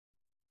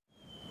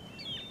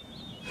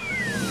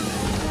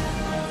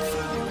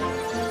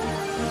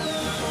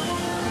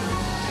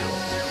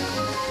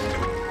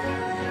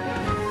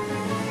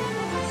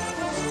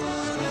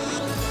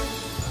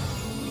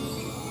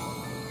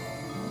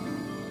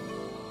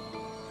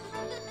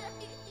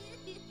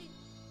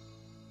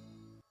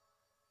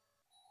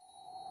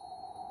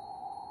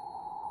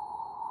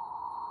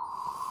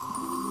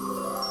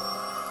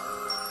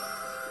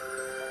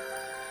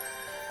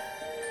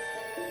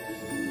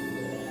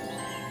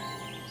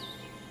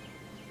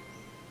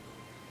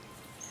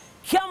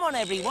Come on,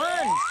 everyone.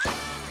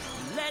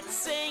 Let's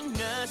sing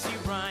nursery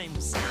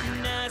rhymes,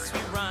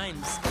 nursery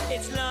rhymes.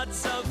 It's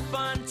lots of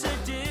fun to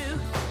do.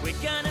 We're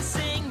gonna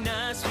sing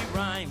nursery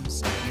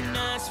rhymes,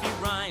 nursery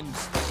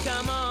rhymes.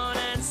 Come on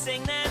and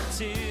sing them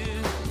too.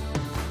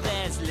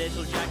 There's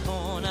little Jack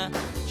Horner,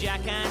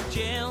 Jack and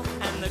Jill,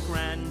 and the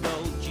grand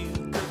old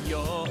Duke of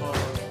York.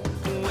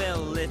 Will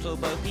little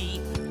Bo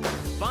Peep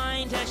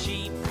find her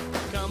sheep?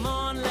 Come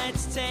on,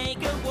 let's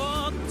take a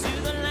walk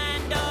to the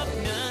land of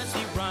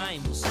nursery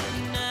rhymes,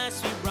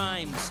 nursery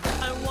rhymes.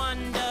 I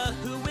wonder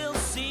who we'll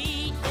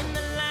see in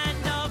the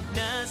land of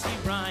nursery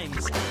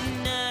rhymes,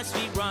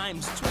 nursery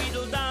rhymes.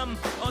 Tweedledum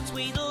or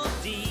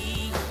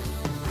Tweedledee.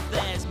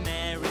 There's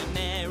Mary,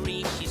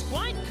 Mary, she's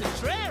quite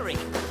contrary.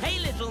 Hey,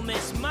 little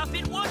Miss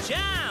Muffet, watch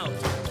out!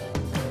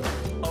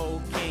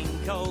 Old King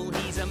Cole,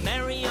 he's a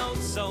merry old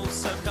soul,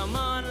 so come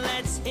on,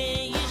 let's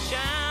hear you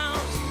shout.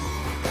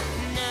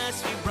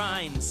 Nursery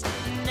rhymes,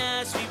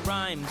 nursery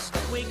rhymes.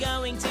 We're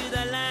going to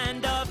the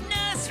land of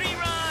nursery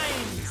rhymes.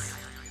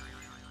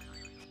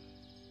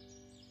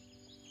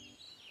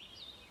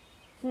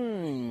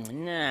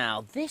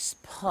 Now, this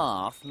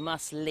path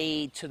must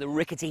lead to the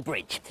rickety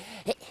bridge.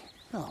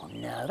 Oh,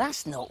 no,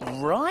 that's not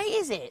right,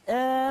 is it?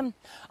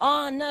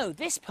 Oh, no,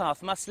 this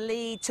path must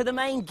lead to the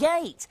main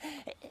gate.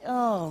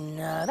 Oh,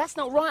 no, that's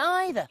not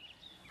right either.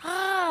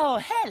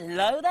 Oh,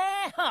 hello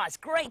there. Oh, it's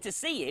great to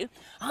see you.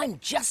 I'm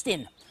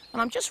Justin,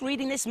 and I'm just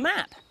reading this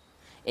map.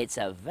 It's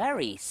a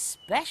very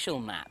special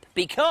map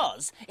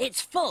because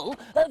it's full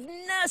of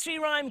nursery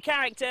rhyme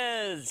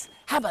characters.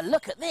 Have a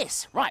look at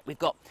this. Right, we've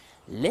got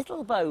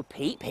Little Bo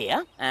Peep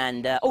here,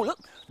 and, oh, look,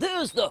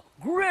 there's the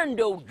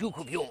grand old Duke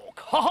of York.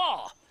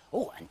 Ha-ha!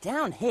 Oh, and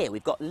down here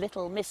we've got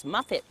little Miss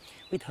Muffet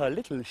with her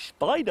little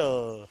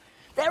spider.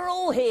 They're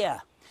all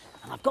here.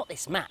 And I've got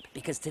this map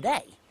because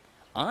today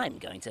I'm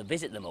going to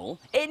visit them all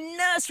in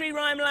Nursery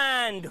Rhyme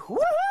Land.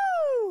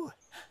 Woohoo!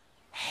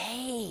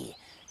 Hey,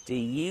 do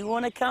you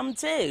want to come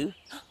too?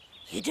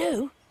 You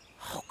do?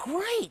 Oh,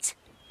 great.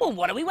 Well,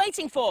 what are we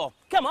waiting for?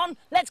 Come on,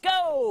 let's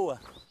go.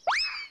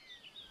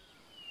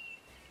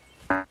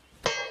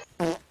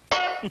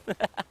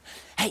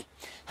 Hey,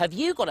 have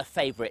you got a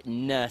favourite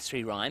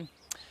nursery rhyme?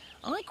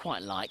 I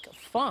quite like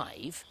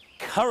 5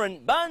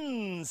 currant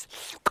buns.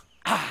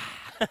 Ah.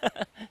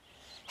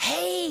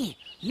 Hey,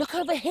 look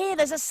over here,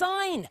 there's a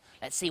sign.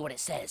 Let's see what it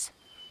says.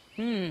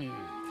 Look,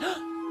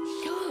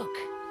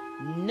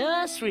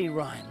 Nursery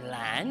Rhyme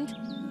Land,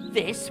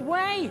 this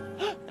way.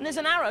 And there's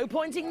an arrow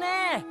pointing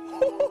there.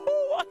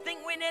 I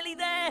think we're nearly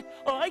there.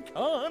 I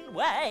can't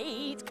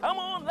wait. Come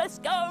on, let's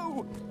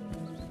go.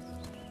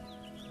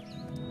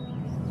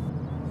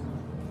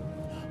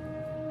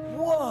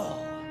 Whoa,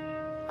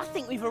 I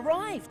think we've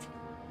arrived.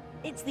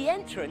 It's the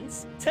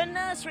entrance to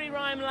Nursery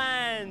Rhyme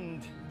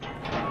Land.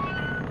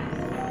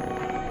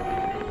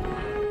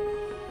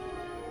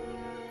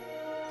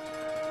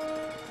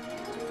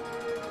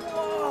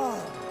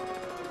 Whoa,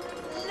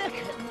 look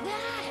at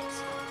that.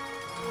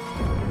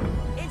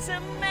 It's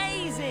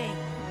amazing.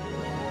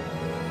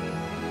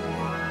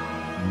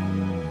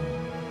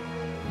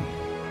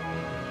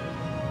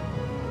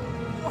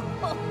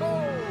 Whoa,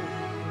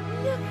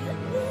 look at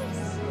this.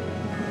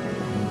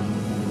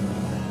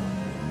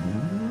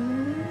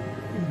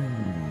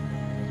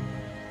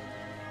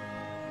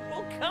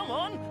 Come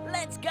on,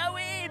 let's go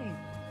in.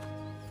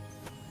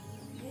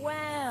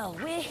 Well,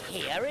 we're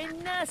here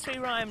in Nursery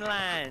Rhyme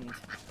Land.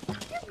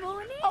 Good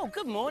morning. Oh,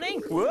 good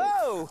morning.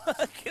 Whoa,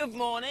 good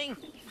morning.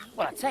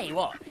 Well, I tell you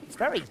what, it's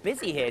very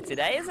busy here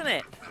today, isn't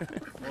it?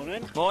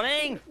 Morning.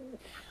 Morning.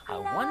 I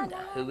wonder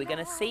who we're going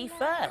to see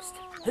first.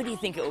 Who do you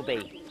think it will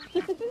be?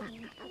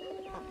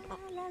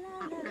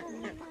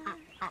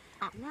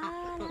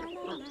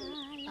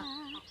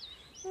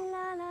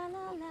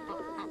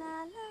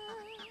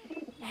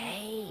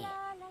 Hey.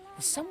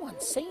 There's someone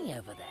singing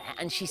over there,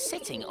 and she's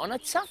sitting on a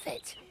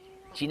tuffet.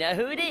 Do you know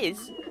who it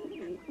is?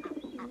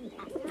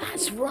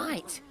 That's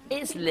right.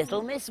 It's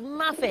little Miss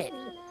Muffet.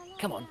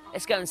 Come on,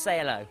 let's go and say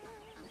hello.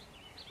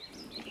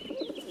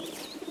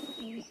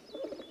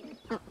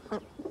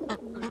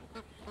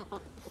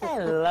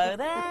 Hello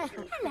there.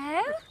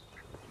 Hello.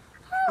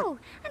 Oh,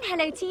 and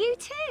hello to you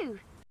too.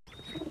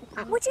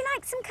 Would you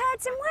like some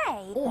curds and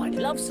whey? Oh, I'd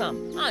love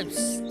some. I'm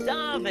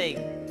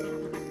starving.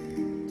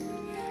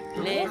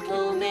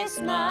 Little Miss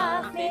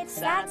Muffet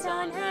sat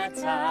on her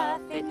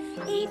tuffet,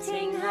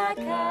 eating her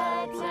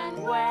curds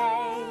and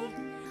whey.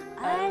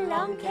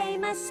 Along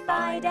came a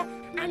spider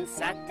and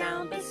sat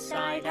down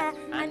beside her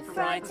and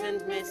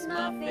frightened Miss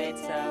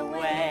Muffet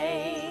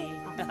away.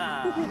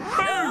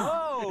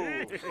 Oh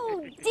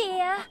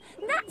dear,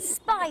 that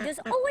spider's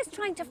always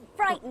trying to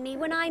frighten me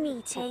when I'm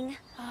eating.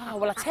 Oh,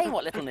 well, I'll tell you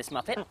what, little Miss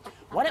Muffet,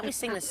 why don't we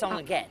sing the song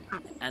again?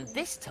 And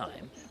this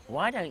time,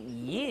 why don't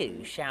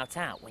you shout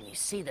out when you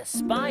see the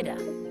spider?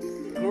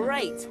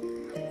 Great.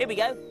 Here we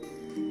go.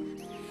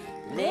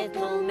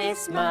 Little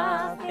Miss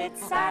Muffet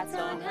sat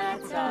on her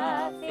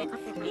tuffet,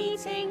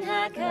 eating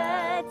her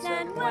curds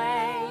and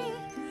whey.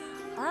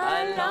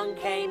 Along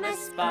came a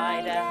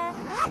spider.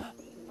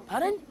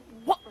 Pardon?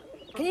 What?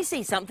 Can you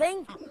see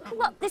something?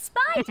 What, the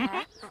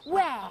spider?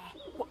 Where?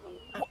 What,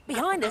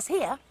 behind us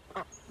here?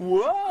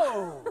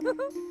 Whoa!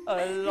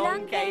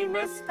 Along came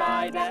a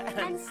spider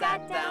and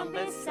sat down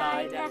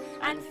beside her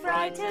and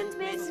frightened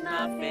Miss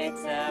Muffet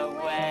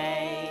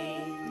away.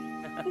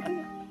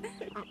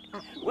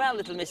 Well,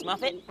 little Miss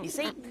Muffet, you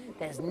see,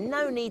 there's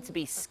no need to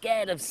be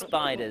scared of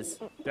spiders.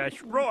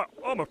 That's right,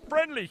 I'm a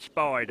friendly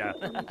spider.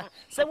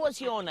 So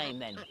what's your name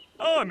then?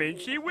 I'm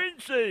Incy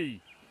Wincy.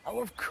 Oh,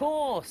 of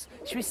course.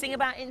 Should we sing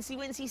about Incy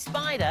Wincy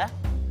Spider?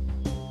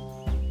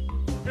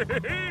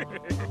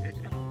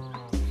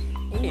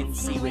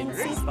 Incy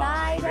Wincy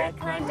Spider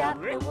climbed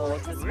up the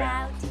water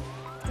spout.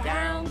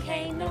 Down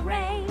came the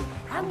rain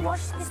and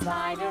washed the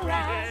spider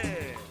out.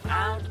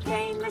 Out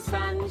came the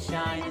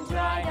sunshine and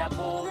dried up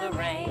all the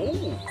rain.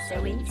 Ooh.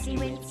 So Incy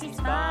Wincy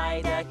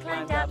Spider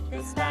climbed up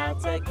the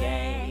spout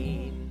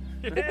again.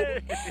 Do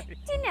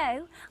you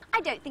know,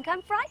 I don't think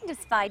I'm frightened of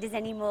spiders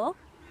anymore.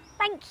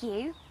 Thank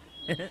you.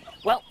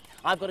 Well,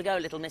 I've got to go,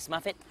 little Miss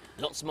Muffet.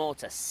 Lots more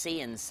to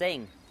see and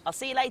sing. I'll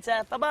see you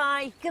later.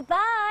 Bye-bye.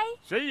 Goodbye.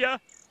 See ya.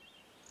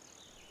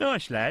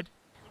 Nice lad.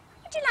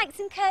 Would you like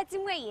some curds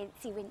and whey,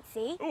 Incy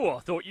Wincy? Oh, I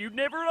thought you'd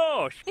never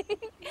ask.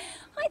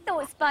 I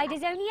thought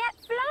spiders only ate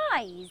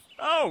flies.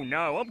 Oh,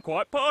 no, I'm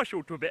quite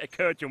partial to a bit of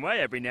curds and whey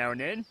every now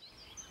and then.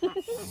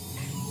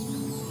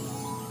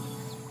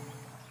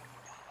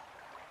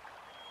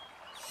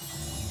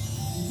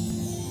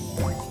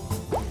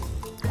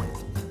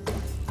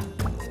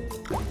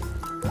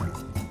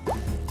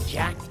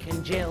 Jack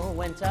and Jill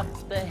went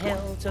up the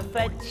hill to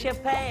fetch a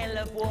pail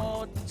of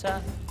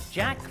water.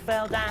 Jack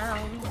fell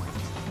down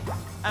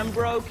and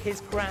broke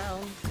his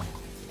crown,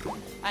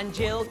 and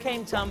Jill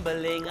came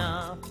tumbling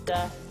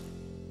after.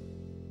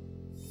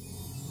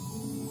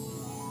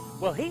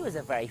 Well, he was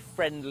a very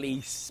friendly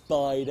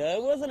spider,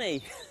 wasn't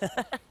he?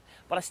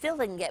 But I still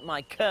didn't get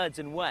my curds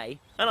and whey,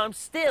 and I'm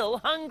still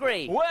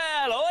hungry. Well,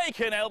 I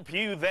can help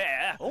you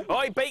there. Oh.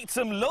 I baked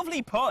some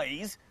lovely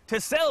pies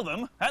to sell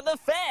them at the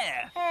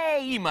fair.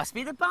 Hey, you must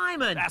be the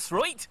pieman. That's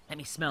right. Let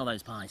me smell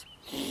those pies.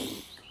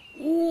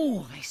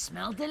 Ooh, they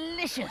smell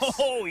delicious.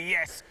 Oh,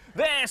 yes.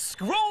 They're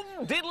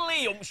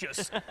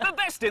scrum-diddly-umptious. The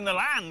best in the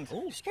land.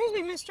 Excuse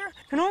me, mister.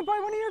 Can I buy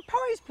one of your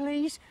pies,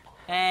 please?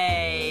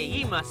 Hey,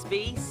 you must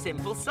be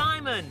Simple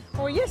Simon.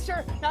 Oh, yes,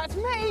 sir. That's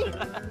me.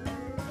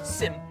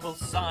 Simple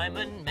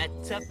Simon met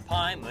a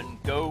pieman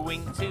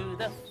going to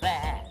the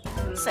fair.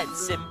 Said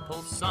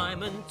Simple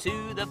Simon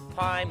to the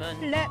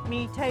pieman. Let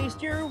me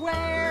taste your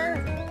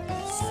ware.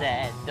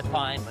 Said the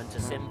pieman to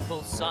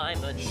Simple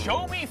Simon.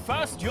 Show me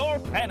first your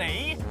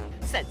penny.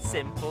 Said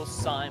Simple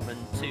Simon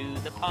to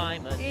the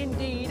pieman.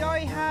 Indeed, I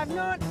have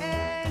not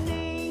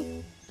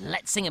any.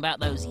 Let's sing about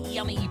those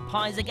yummy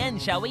pies again,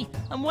 shall we?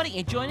 And why don't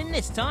you join in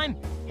this time?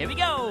 Here we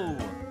go.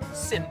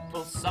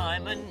 Simple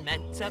Simon met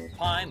a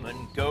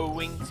pieman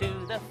going to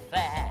the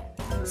fair.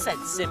 Said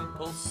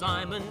Simple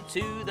Simon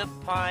to the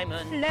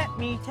pieman. Let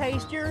me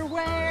taste your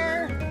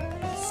ware.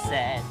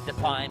 Said the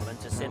pieman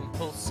to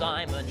Simple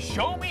Simon.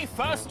 Show me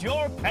first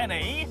your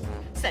penny.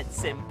 Said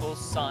Simple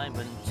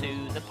Simon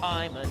to the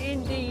pieman.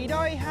 Indeed,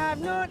 I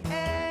have not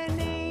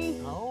any.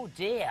 Oh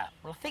dear.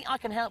 Well, I think I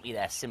can help you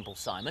there, Simple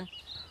Simon.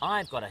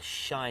 I've got a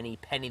shiny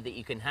penny that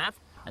you can have,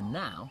 and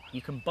now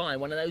you can buy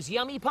one of those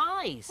yummy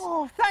pies.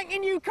 Oh,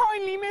 thanking you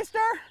kindly, mister.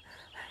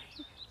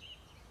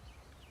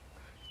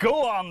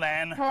 Go on,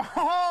 then.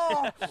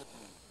 Oh,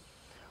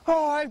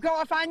 I've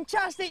got a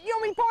fantastic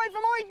yummy pie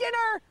for my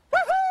dinner.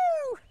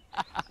 Woohoo!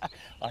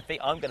 I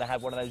think I'm going to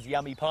have one of those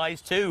yummy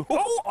pies too.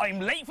 Oh, I'm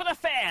late for the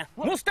fair.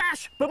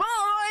 Moustache,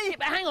 bye-bye. Yeah,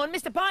 but hang on,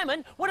 Mr.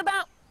 Pieman, what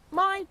about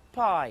my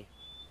pie?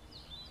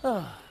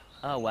 Oh,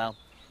 well,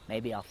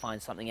 maybe I'll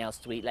find something else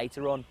to eat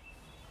later on.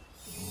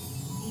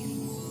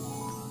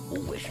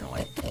 Oh, it's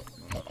nice.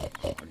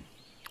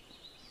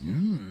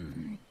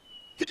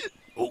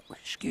 Oh,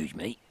 excuse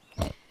me.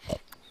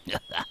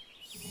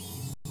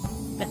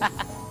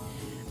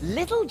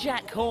 Little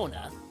Jack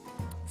Horner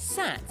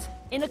sat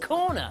in a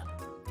corner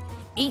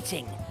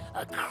eating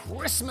a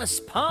Christmas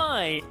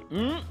pie.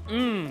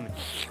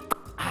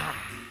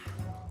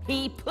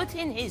 He put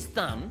in his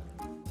thumb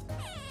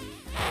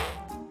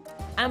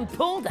and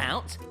pulled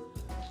out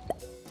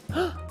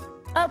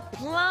a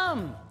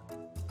plum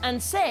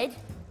and said,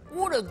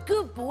 "What a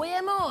good boy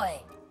am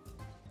I."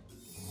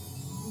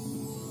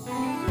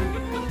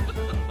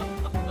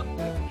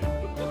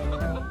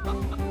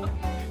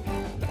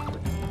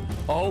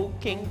 Old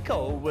King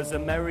Cole was a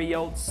merry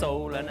old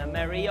soul, and a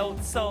merry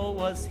old soul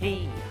was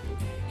he.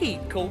 He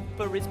called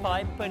for his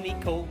pipe, and he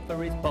called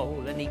for his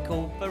bowl, and he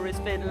called for his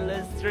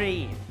fiddlers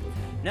three.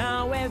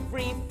 Now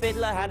every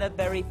fiddler had a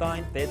very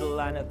fine fiddle,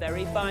 and a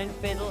very fine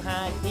fiddle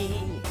had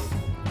he.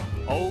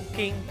 Old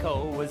King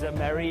Cole was a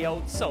merry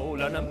old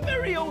soul, and a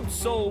merry old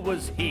soul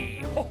was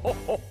he. Ho, ho,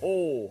 ho,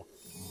 ho.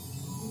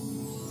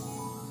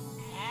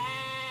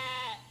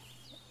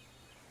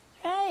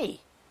 Hey,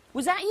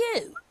 was that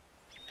you?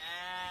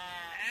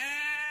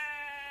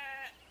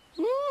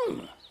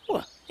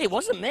 Well, it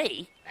wasn't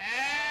me.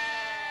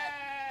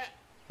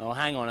 Oh,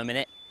 hang on a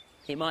minute.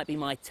 It might be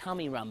my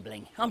tummy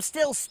rumbling. I'm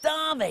still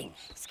starving.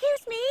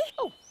 Excuse me.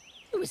 Oh,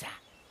 who was that?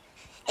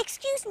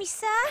 Excuse me,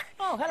 sir.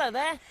 Oh, hello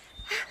there.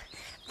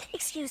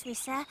 Excuse me,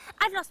 sir.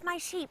 I've lost my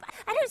sheep.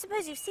 I don't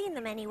suppose you've seen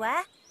them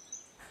anywhere.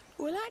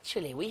 Well,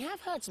 actually, we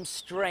have heard some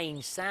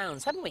strange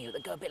sounds, haven't we,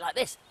 that go a bit like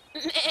this.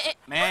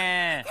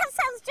 Meh. That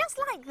sounds just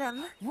like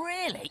them.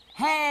 Really?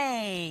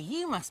 Hey,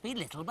 you must be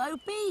Little Bo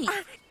Peep.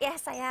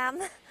 Yes, I am.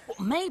 Well,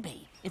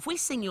 maybe if we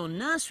sing your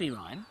nursery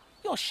rhyme,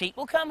 your sheep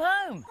will come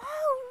home.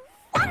 Oh,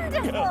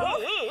 wonderful.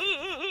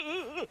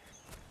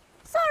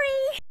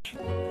 Sorry.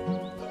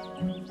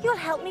 You'll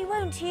help me,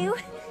 won't you?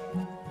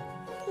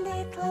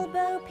 Little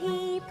Bo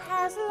Peep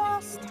has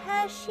lost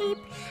her sheep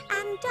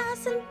and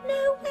doesn't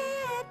know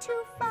where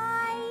to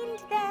find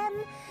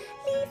them.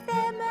 Leave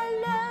them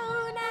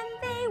alone and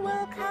they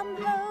will come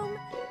home,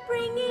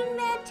 bringing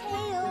their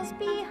tails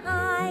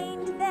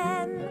behind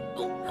them.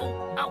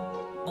 Oh, ow,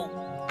 oh.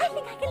 I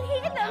think I can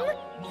hear them.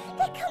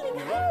 They're coming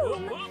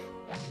home.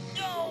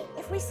 No.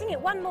 If we sing it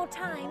one more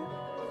time.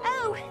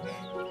 Oh,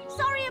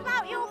 sorry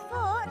about your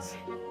foot.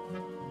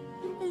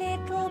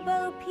 Little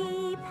Bo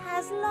Peep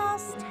has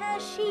lost her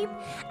sheep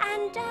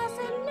and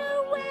doesn't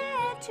know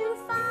where to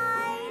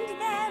find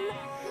them.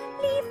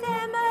 Leave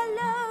them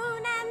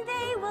alone and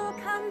they will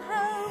come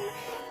home,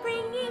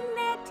 bringing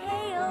their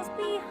tails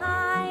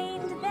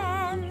behind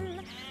them.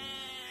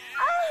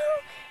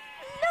 Oh,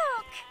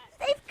 look,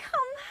 they've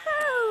come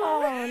home.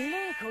 Oh,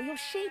 look, all your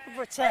sheep have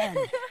returned.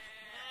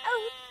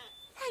 Oh,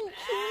 thank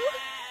you.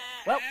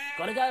 Well,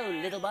 gotta go,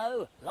 Little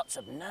Bo. Lots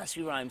of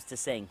nursery rhymes to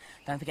sing.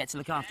 Don't forget to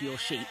look after your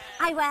sheep.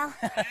 I will.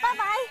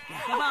 Bye-bye.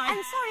 Bye-bye.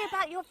 And sorry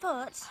about your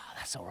foot. Oh,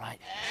 that's all right.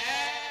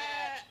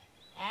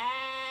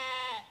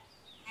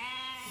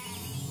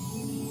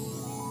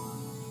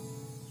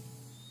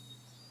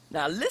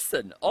 Now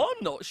listen, I'm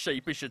not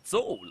sheepish at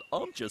all.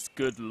 I'm just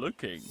good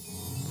looking.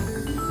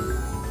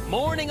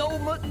 Morning,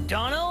 Old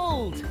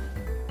MacDonald.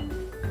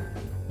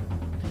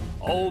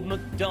 Old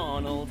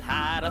MacDonald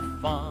had a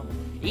farm,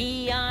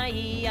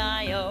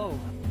 E-I-E-I-O.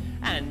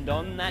 And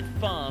on that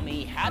farm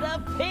he had a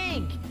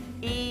pig,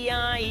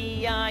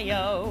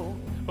 E-I-E-I-O.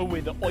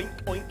 With an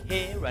oink oink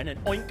here and an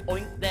oink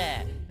oink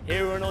there.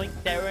 Here an oink,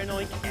 there an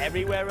oink,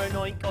 everywhere an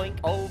oink oink.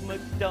 Old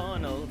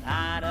MacDonald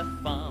had a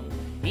farm,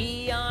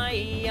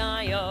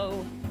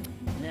 E-I-E-I-O.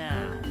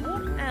 Now,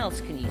 what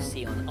else can you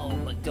see on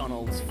Old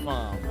MacDonald's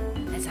farm?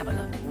 Let's have a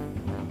look.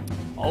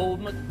 Old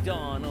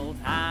MacDonald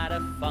had a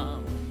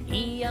farm,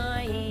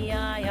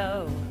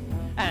 E-I-E-I-O.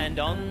 And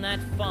on that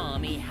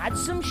farm he had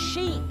some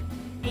sheep,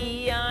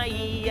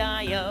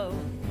 E-I-E-I-O.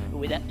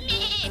 With a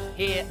meh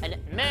here and a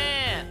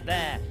meh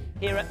there.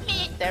 Here a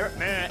meh, there a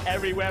meh,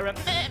 everywhere a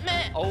meh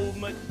meh. Old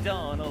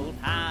MacDonald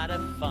had a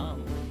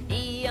farm,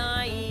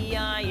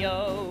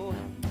 E-I-E-I-O.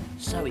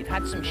 So we've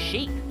had some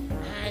sheep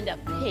and a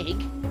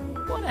pig.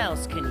 What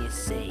else can you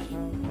see?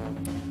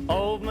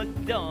 Old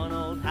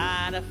MacDonald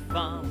had a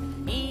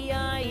farm,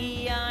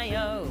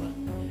 E-I-E-I-O.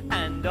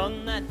 And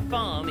on that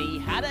farm he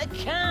had a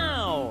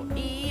cow,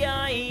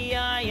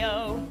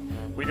 E-I-E-I-O.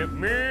 With a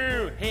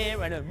moo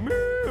here and a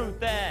moo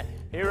there.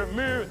 Here a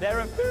moo, there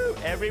a moo,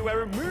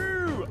 everywhere a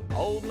moo.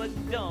 Old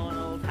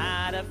MacDonald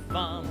had a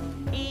farm,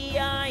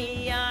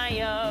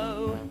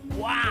 E-I-E-I-O.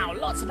 Wow,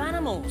 lots of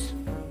animals.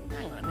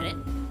 Hang on a minute,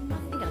 I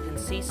think I can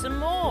see some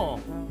more.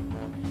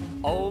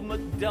 Old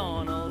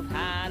MacDonald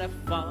had a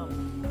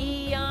farm,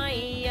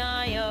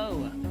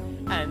 E-I-E-I-O.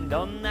 And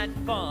on that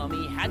farm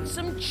he had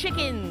some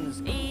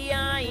chickens,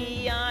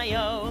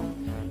 E-I-E-I-O.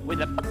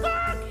 With a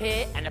peacock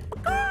here and a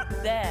peacock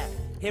there.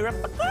 Here a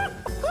peacock,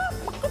 peacock,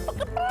 peacock,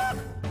 peacock.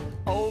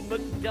 Old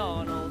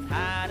MacDonald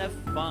had a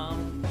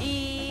farm,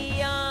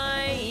 E-I-E-I-O.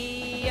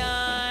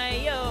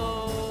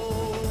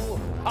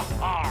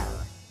 Ha-ha!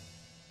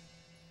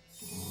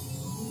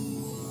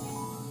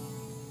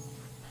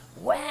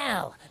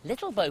 Well,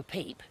 Little Bo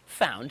Peep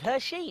found her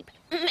sheep.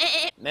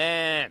 Meh,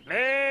 meh,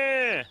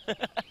 meh.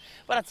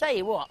 But I tell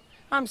you what,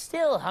 I'm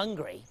still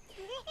hungry.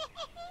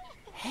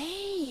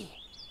 Hey,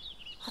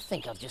 I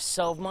think I've just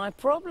solved my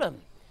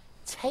problem.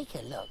 Take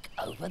a look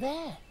over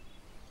there.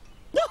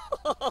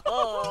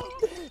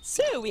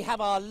 So we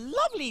have our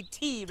lovely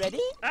tea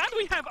ready. And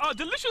we have our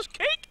delicious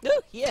cake.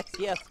 Oh, yes,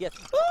 yes, yes.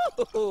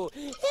 Oh,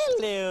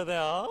 hello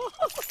there.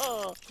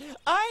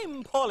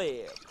 I'm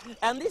Polly,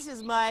 and this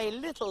is my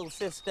little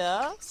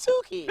sister,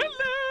 Suki.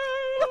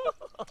 Hello.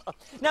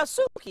 Now,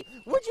 Suki,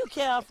 would you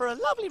care for a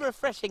lovely,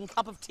 refreshing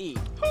cup of tea?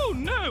 Oh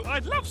no,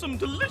 I'd love some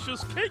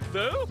delicious cake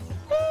though.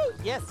 Oh,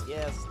 yes,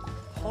 yes.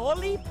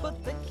 Polly,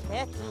 put the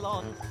kettle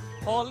on.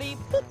 Polly,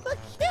 put the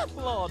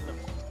kettle on.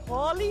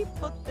 Polly,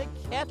 put the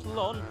kettle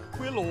on.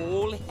 We'll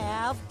all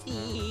have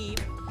tea.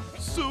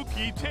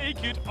 Suki,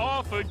 take it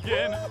off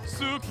again.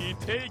 Suki,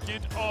 take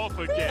it off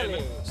again.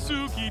 Really?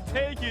 Suki,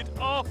 take it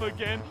off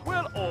again.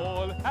 We'll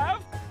all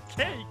have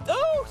cake.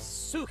 Oh,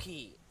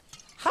 Suki,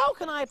 how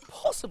can I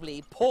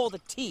possibly pour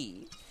the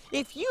tea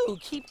if you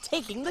keep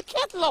taking the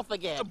kettle off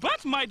again?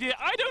 But, my dear,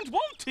 I don't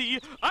want tea.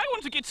 I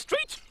want to get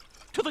straight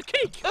to the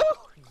cake.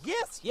 Oh,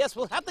 yes, yes,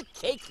 we'll have the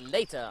cake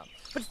later.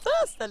 But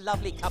first, the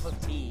lovely cup of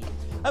tea.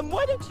 And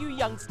why don't you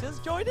youngsters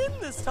join in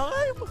this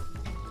time?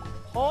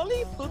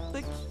 Polly put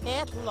the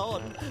kettle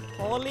on.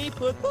 Polly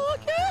put the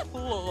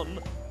kettle on.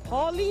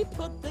 Polly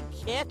put the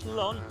kettle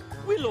on.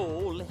 We'll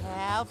all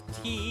have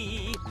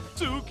tea.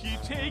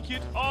 Suki, take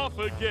it off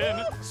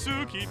again.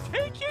 Suki,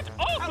 take it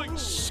off again.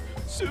 Shh.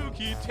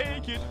 Suki,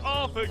 take it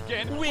off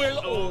again. We'll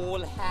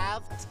all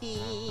have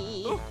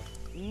tea.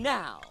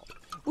 Now,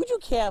 would you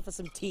care for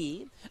some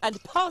tea?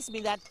 And pass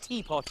me that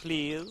teapot,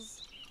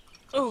 please.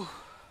 Oh,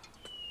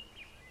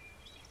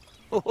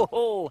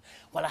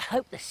 well, I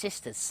hope the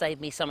sisters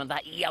saved me some of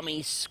that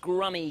yummy,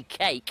 scrummy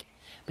cake.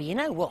 But you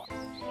know what?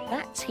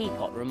 That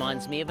teapot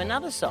reminds me of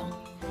another song.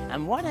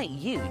 And why don't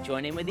you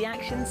join in with the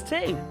actions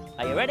too?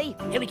 Are you ready?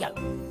 Here we go.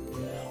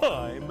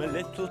 I'm a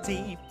little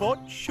teapot,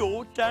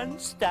 short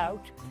and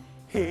stout.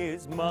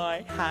 Here's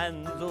my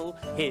handle,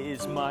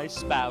 here's my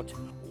spout.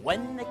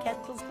 When the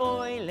kettle's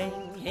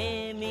boiling,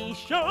 hear me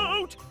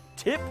shout.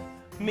 Tip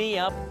me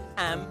up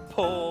and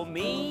pour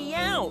me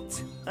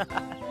out.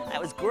 That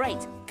was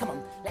great. Come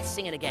on, let's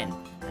sing it again.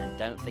 And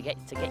don't forget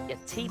to get your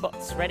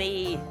teapots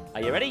ready.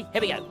 Are you ready?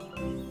 Here we go.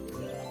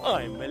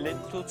 I'm a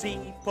little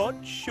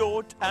teapot,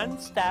 short and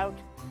stout.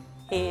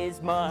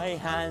 Here's my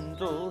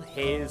handle,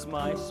 here's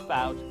my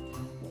spout.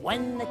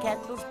 When the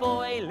kettle's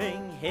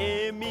boiling,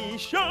 hear me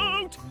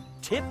shout.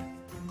 Tip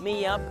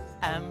me up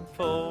and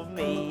pour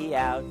me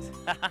out.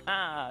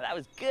 That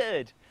was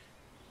good.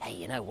 Hey,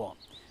 you know what?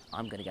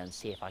 I'm going to go and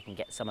see if I can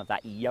get some of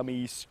that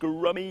yummy,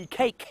 scrummy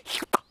cake.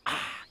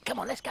 Come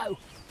on, let's go.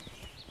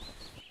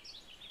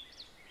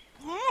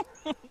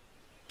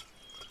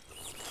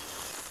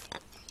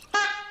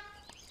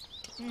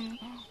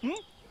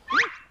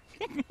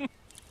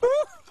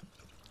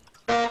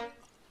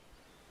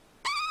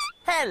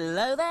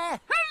 Hello there.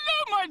 Hello,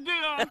 my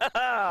dear.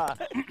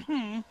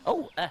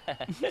 Oh,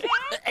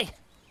 hey.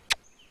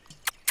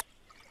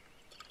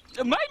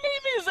 My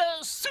name is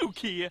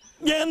Suki.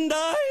 And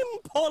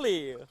I'm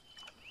Polly.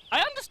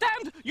 I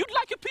understand you'd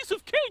like a piece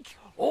of cake.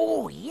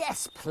 Oh,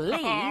 yes,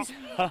 please.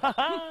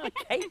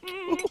 Cake.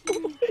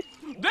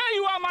 There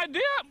you are, my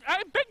dear.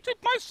 I baked it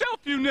myself,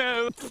 you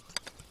know.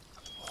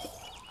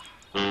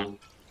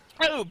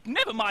 Oh,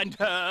 never mind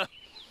her.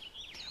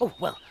 Oh,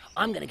 well,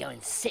 I'm going to go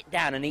and sit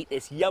down and eat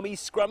this yummy,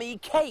 scrummy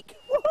cake.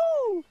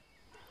 Woohoo!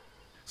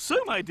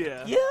 So, my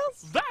dear.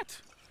 Yes?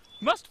 That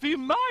must be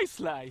my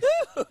slice.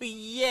 Oh,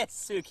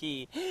 yes,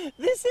 Suki.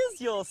 This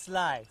is your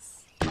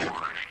slice.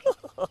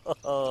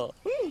 Oh,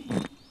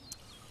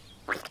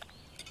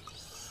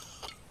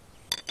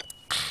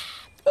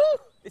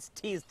 this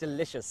tea is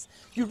delicious.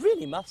 You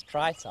really must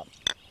try some.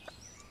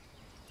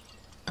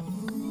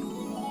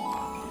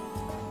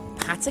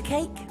 Patter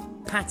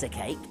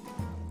cake,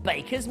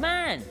 baker's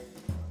man.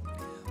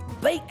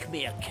 Bake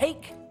me a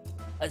cake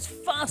as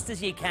fast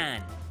as you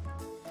can.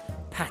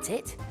 Pat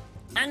it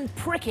and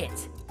prick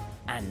it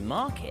and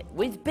mark it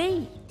with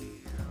B.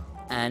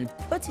 And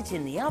put it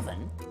in the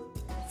oven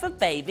for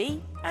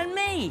baby and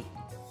me.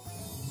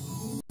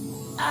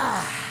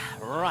 Ah,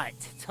 right,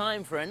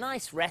 time for a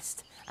nice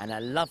rest and a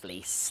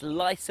lovely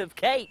slice of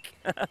cake.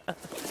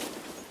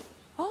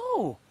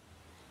 Oh,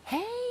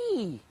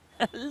 hey,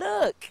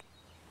 look.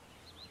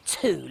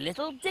 2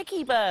 little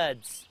dicky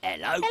birds.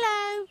 Hello.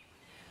 Hello.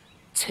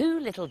 2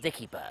 little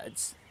dicky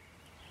birds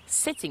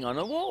sitting on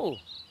a wall.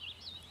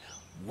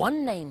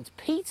 One named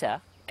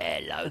Peter.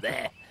 Hello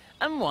there.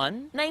 And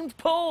one named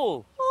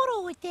Paul.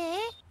 All right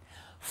there.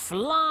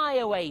 Fly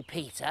away,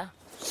 Peter.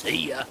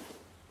 See ya.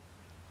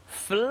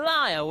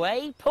 Fly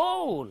away,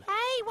 Paul.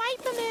 Hey,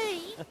 wait for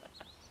me.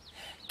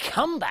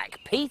 Come back,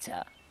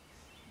 Peter.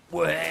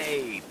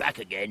 Way back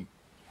again.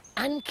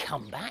 And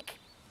come back,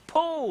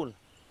 Paul.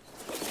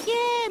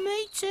 Yeah,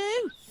 me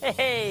too.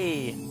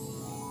 Hey!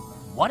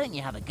 Why don't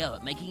you have a go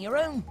at making your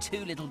own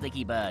 2 little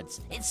dicky birds?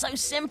 It's so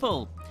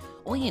simple.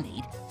 All you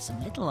need, some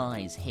little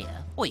eyes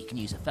here, or you can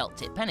use a felt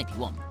tip pen if you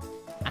want.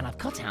 And I've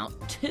cut out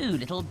 2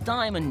 little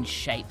diamond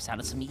shapes out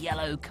of some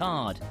yellow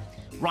card.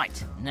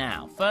 Right,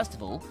 now, first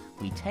of all,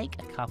 we take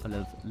a couple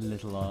of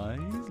little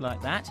eyes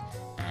like that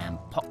and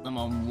pop them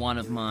on one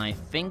of my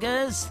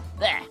fingers.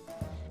 There.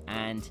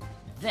 And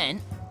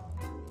then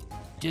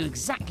do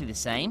exactly the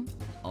same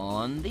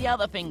on the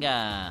other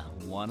finger.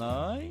 1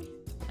 eye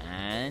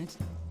and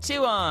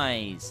 2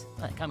 eyes.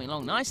 They're coming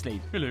along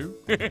nicely. Hello.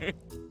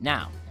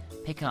 Now,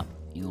 pick up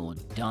your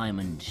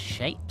diamond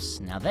shapes.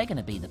 Now, they're going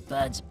to be the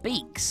bird's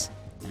beaks.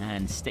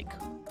 And stick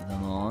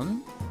them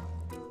on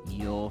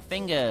your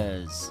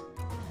fingers.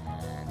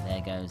 And there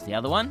goes the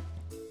other one.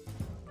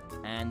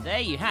 And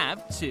there you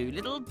have 2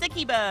 little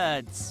dicky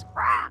birds.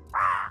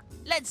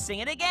 Let's sing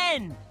it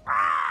again.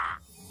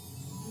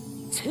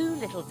 2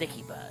 little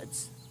dicky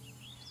birds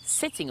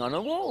sitting on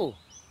a wall.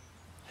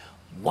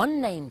 One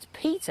named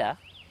Peter.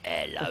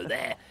 Hello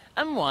there.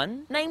 And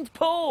one named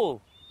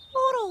Paul.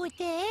 All right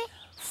there.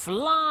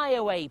 Fly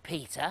away,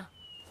 Peter.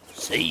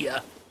 See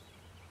ya.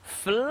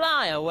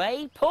 Fly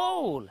away,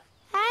 Paul.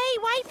 Hey,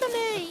 wait for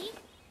me.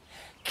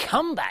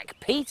 Come back,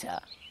 Peter.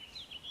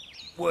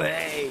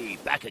 Way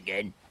back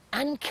again.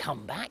 And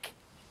come back,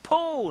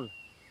 Paul.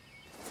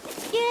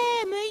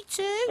 Yeah, me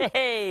too.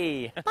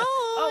 Hey!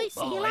 Bye.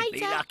 See you Bye, be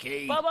later.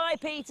 lucky. Bye-bye,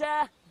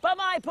 Peter.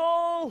 Bye-bye,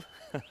 Paul.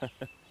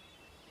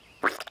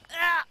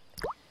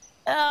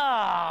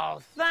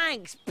 Oh,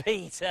 thanks,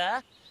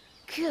 Peter.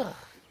 God.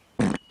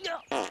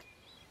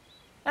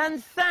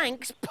 And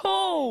thanks,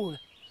 Paul.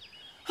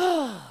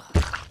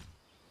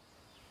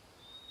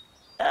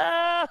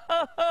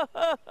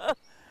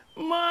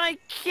 My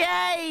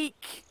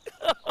cake!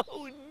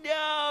 Oh,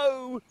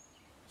 no!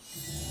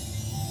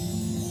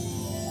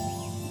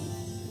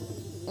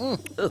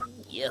 Oh,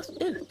 yes.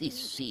 Oh, this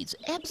seed's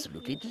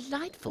absolutely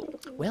delightful.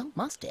 Well,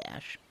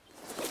 mustache.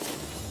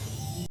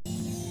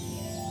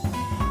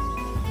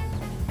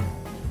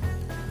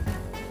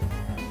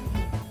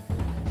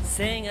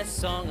 Sing a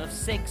song of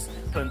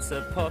sixpence,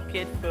 a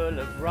pocket full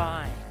of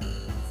rye.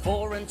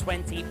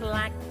 24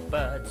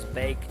 blackbirds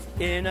baked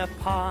in a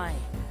pie.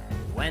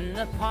 When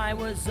the pie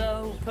was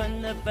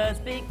open, the birds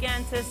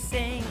began to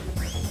sing.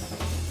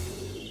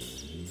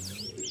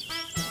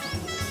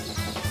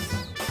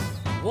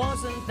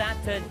 Wasn't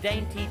that a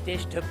dainty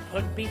dish to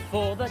put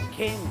before the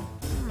king?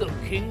 The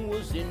king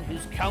was in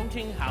his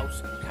counting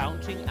house,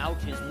 counting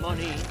out his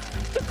money.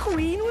 The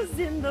queen was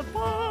in the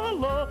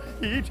parlour,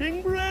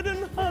 eating bread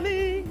and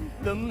honey.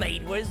 The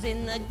maid was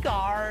in the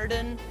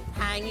garden,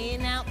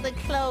 hanging out the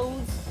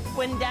clothes.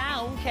 When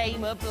down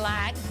came a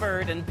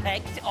blackbird and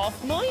pecked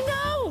off my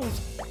nose.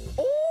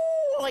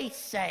 Oh, I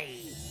say.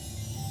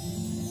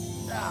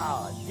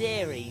 Oh,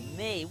 dearie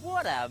me,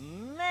 what a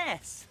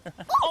mess.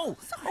 Oh,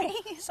 sorry.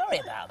 Sorry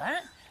about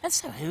that. And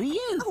so, who are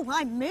you? Oh,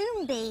 I'm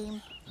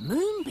Moonbeam.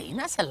 Moonbeam?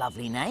 That's a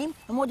lovely name.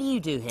 And what do you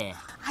do here?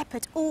 I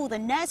put all the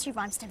nursery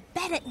rhymes to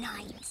bed at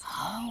night.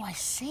 Oh, I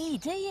see.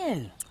 Do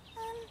you?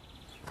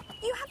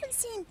 You haven't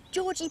seen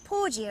Georgie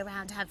Porgy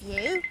around, have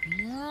you?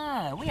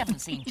 No, we haven't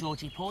seen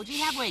Georgie Porgy,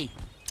 have we?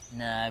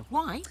 No.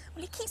 Why?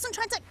 Well, he keeps on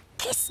trying to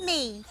kiss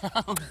me.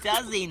 Oh,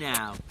 does he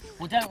now?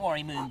 Well, don't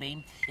worry,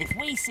 Moonbeam. If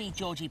we see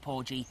Georgie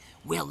Porgy,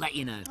 we'll let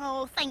you know.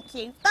 Oh, thank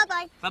you.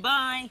 Bye-bye.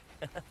 Bye-bye.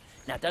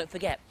 Now, don't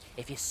forget,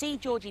 if you see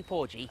Georgie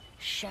Porgy,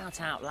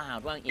 shout out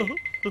loud, won't you?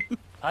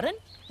 Pardon?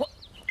 What?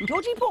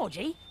 Georgie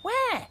Porgy?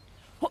 Where?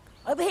 What?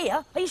 Over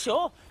here? Are you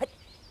sure?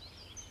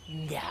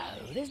 No,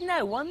 there's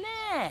no one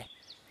there.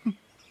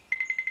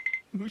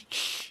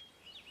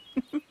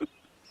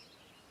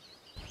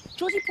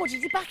 Georgie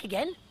Porgy's back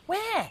again?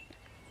 Where?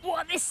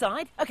 What, this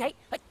side? OK.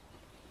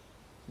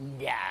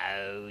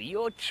 No,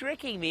 you're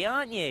tricking me,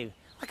 aren't you?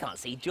 I can't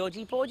see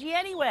Georgie Porgy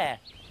anywhere.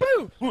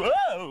 Boo!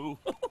 Whoa!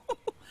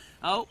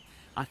 Oh,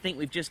 I think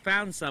we've just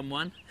found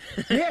someone.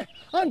 Yeah,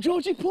 I'm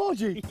Georgie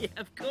Porgy. Yeah,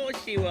 of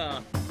course you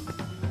are.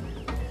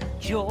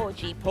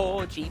 Georgie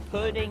Porgy,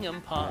 pudding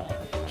and pie,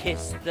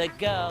 kissed the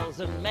girls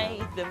and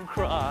made them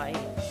cry.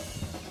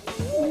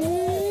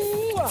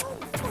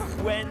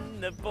 When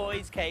the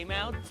boys came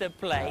out to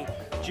play,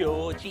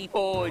 Georgie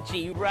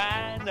Porgy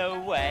ran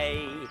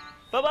away.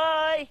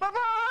 Bye-bye!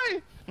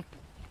 Bye-bye!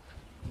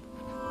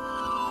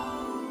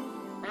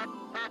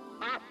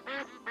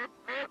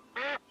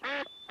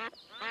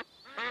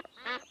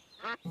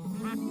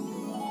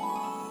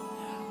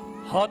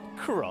 Hot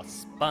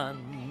cross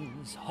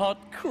buns,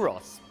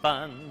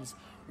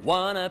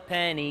 1 a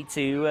penny,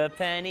 2 a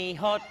penny,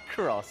 hot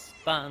cross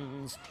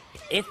buns.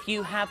 If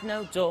you have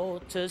no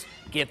daughters,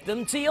 give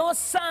them to your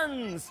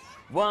sons.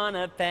 1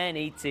 a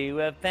penny,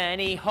 2 a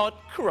penny, hot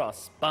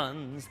cross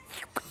buns.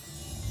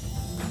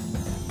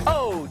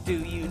 Oh, do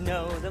you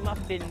know the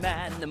Muffin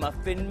Man, the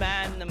Muffin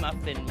Man, the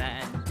Muffin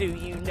Man? Do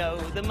you know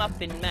the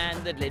Muffin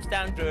Man that lives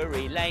down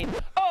Drury Lane?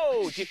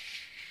 Oh,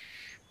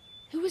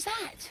 Who was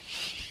that?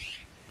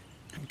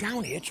 I'm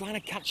down here trying to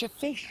catch a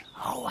fish.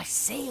 Oh, I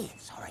see.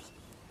 Sorry.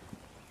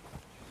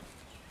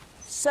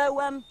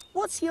 So,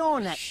 what's your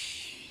name?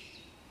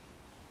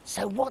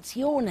 So, what's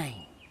your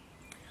name?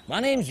 My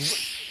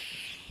name's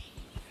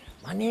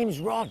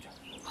Rod.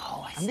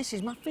 Oh, I see. And this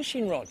is my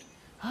fishing rod.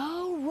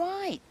 Oh,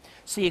 right.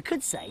 So you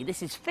could say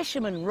this is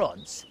Fisherman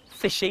Rod's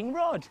fishing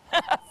rod.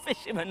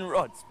 Fisherman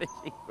Rod's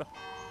fishing rod.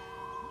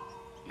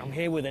 I'm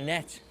here with a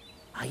net.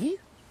 Are you?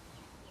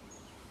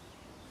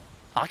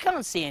 I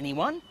can't see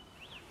anyone.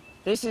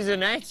 This is a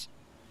net.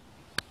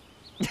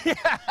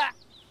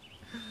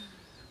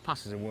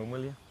 Pass us a worm,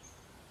 will you?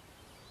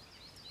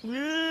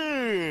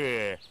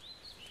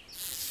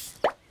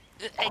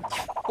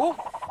 Oh,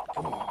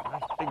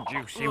 Nice big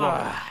juicy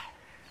one.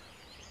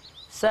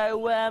 so,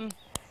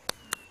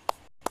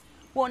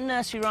 what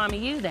nursery rhyme are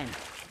you then?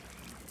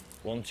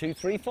 1, 2,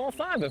 3, 4,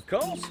 5, of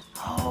course.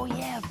 Oh,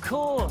 yeah, of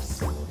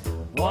course.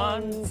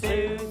 1,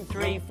 2,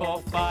 3,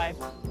 4, 5.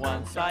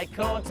 Once I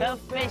caught a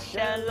fish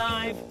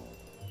alive.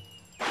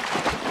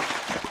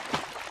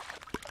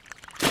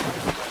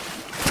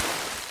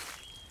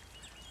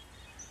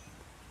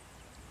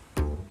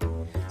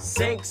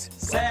 Six,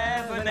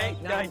 7,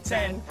 8, 9,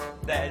 10.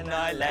 Then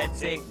I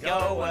let it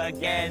go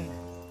again.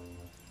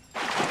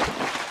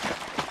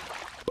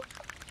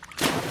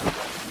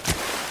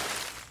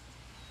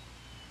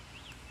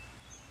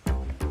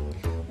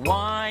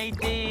 Why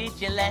did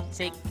you let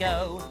it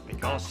go?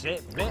 Because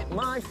it bit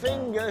my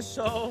finger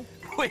so.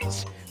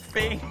 Which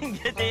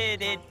finger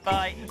did it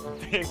bite?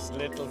 This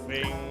little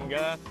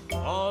finger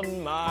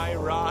on my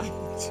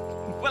right.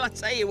 Well, I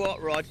tell you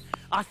what, Rod.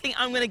 I think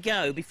I'm going to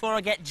go before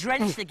I get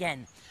drenched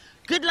again.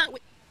 Good luck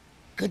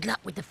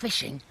with the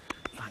fishing.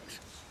 Thanks.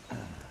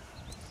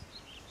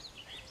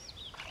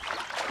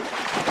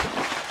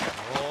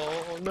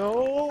 Oh,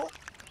 no.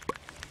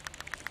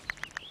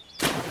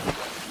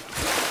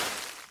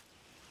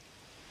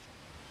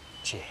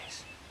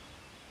 Cheers.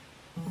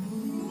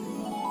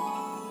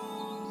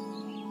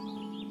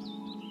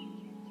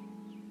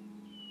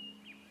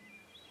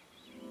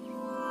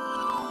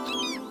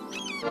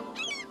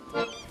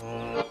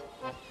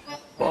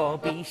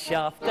 Bobby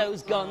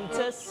Shafto's gone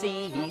to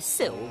sea,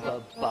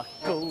 silver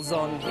buckles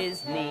on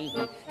his knee.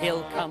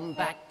 He'll come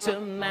back to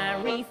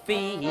marry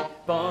Fee,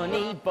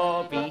 bonny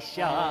Bobby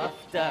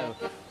Shafto.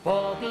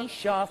 Bobby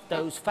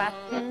Shafto's fat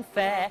and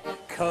fair,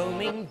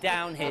 combing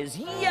down his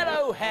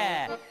yellow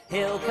hair.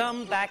 He'll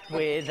come back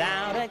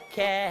without a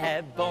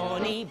care,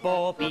 bonny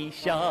Bobby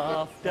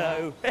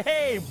Shafto.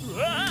 Hey,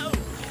 whoa!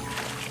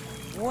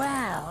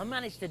 Wow, I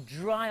managed to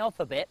dry off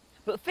a bit,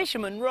 but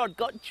Fisherman Rod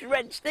got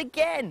drenched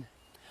again.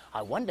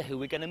 I wonder who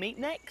we're going to meet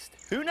next.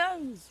 Who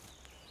knows?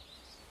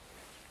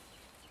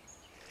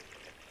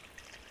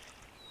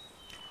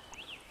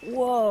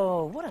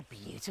 Whoa, what a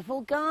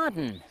beautiful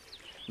garden.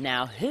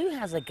 Now, who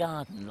has a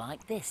garden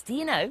like this? Do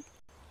you know?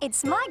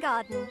 It's my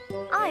garden.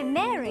 I'm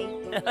Mary.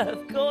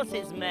 Of course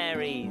it's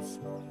Mary's.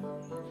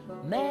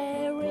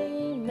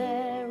 Mary,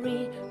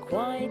 Mary,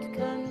 quite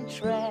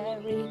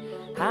contrary,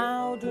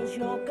 how does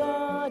your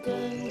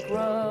garden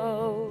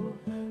grow?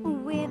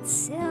 With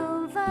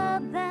silver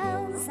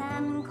bells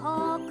and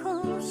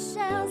cockle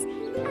shells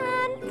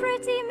and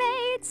pretty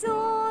maids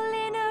all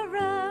in a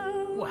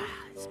row. Wow,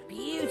 it's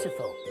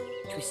beautiful.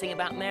 Should we sing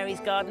about Mary's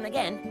garden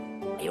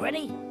again? Are you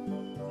ready?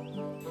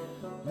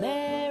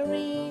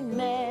 Mary,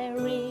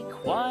 Mary,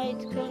 quite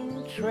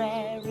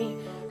contrary,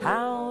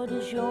 how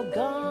does your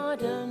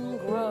garden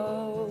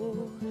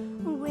grow?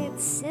 With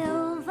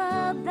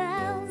silver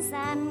bells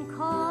and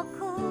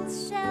cockle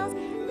shells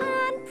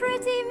and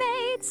pretty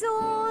maids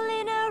all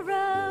in a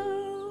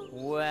row.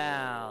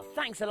 Wow,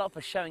 thanks a lot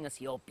for showing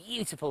us your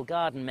beautiful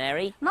garden,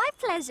 Mary. My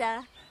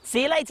pleasure.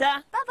 See you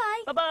later.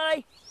 Bye-bye.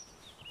 Bye-bye.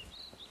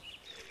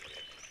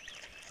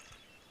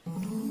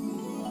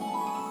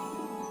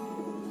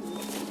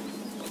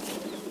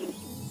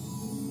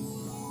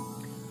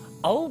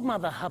 Old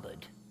Mother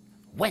Hubbard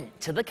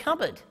went to the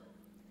cupboard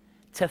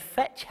to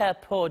fetch her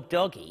poor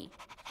doggy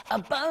a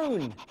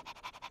bone.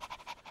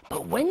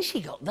 But when she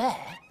got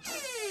there,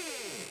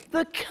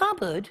 the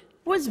cupboard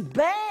was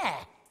bare.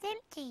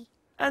 Empty.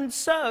 And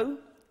so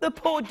the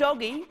poor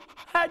doggy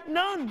had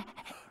none.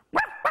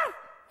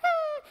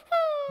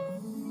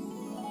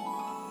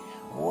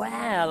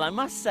 Well, I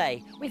must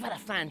say, we've had a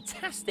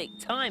fantastic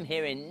time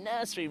here in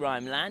Nursery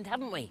Rhyme Land,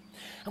 haven't we?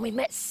 And we've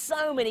met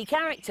so many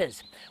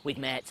characters. We've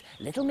met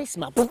Little Miss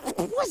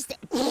What's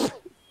that?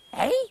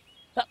 Hey?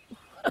 Oh,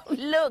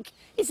 look,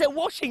 it's a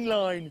washing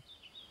line.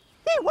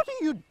 Hey, what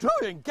are you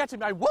doing, getting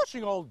my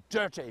washing all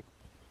dirty?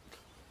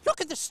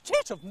 Look at the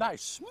state of my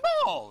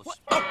smalls. What?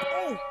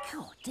 Oh,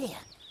 God, dear.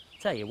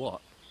 Tell you what,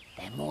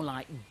 they're more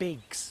like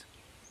bigs.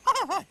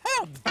 I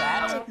heard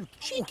that, you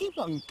cheeky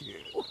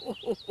monkey.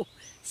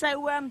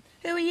 So,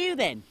 who are you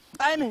then?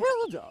 I'm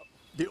Hilda,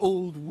 the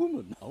old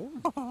woman.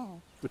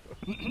 Oh.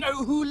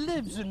 Who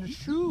lives in a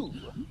shoe.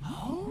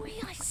 Oh,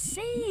 I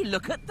see.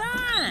 Look at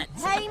that.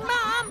 Hey,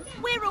 Mum,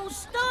 we're all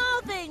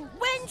starving.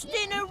 When's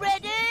dinner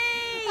ready?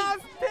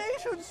 Have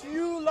patience,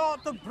 you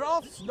lot. The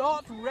broth's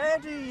not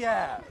ready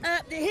yet.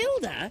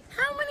 Hilda,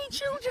 how many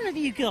children have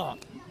you got?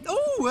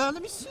 Oh,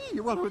 let me see.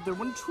 Well, there are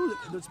 1, 2,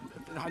 there's,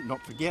 I'm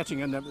not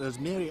forgetting, and there's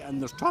Mary,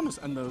 and there's Thomas,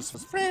 and there's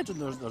Fred, and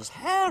there's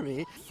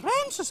Harry,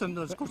 Francis, and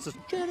there's, of course, there's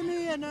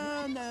Jeremy, and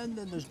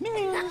there's me,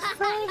 and there's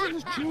Fred, and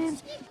there's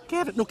James.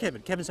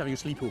 Kevin's having a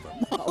sleepover.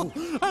 Oh,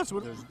 that's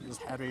what, there's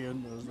Harry,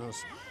 and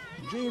there's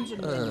James,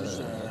 and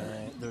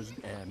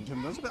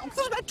there's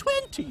about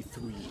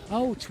 23.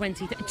 Oh,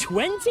 23.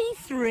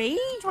 23?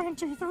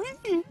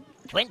 23?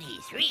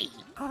 23.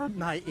 At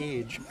my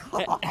age.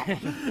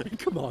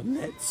 Come on,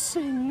 let's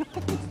sing.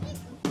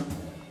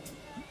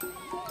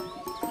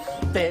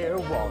 There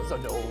was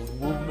an old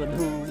woman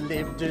who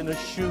lived in a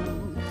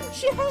shoe.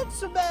 She had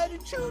so many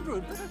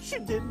children, she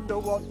didn't know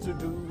what to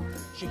do.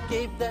 She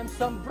gave them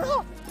some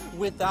broth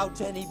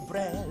without any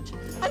bread,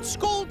 and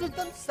scolded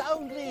them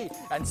soundly,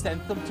 and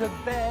sent them to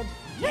bed.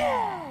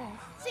 Yeah!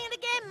 Sing it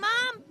again,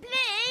 Mum,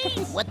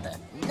 please. What the?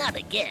 Not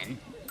again.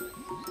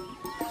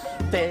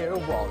 There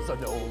was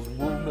an old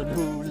woman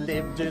who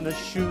lived in a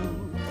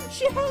shoe.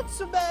 She had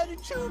so many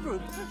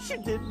children, she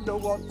didn't know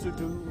what to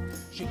do.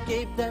 She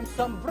gave them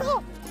some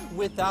broth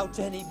without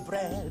any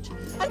bread,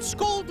 and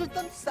scolded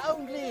them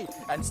soundly,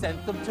 and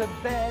sent them to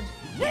bed.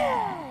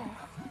 Yeah!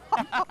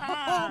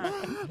 I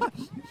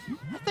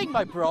think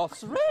my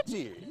broth's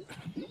ready.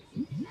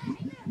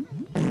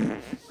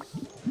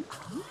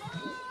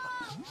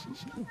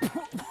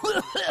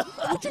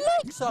 Would you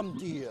like some,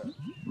 dear?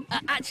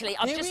 Actually,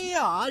 I've Here just... we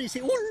are. You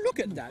see, oh, look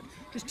at that.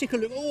 Just take a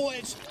look. Oh,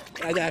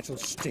 that'll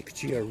stick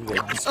to your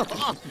ribs.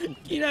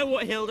 You know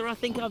what, Hilda? I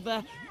think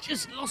I've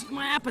just lost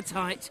my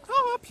appetite.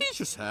 Oh, please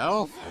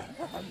yourself.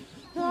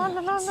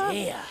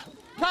 Dear.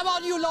 Come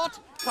on, you lot.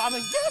 Come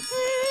and get it.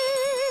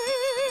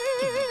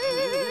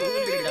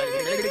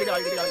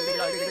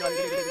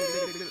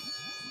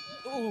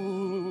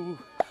 Ooh,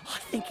 I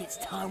think it's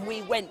time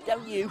we went,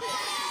 don't you?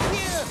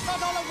 Here,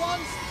 not all at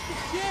once. Be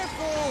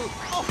careful.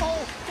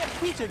 Oh,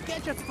 Peter,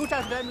 get your foot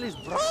out of Emily's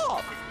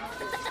bra.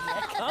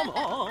 Come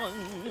on.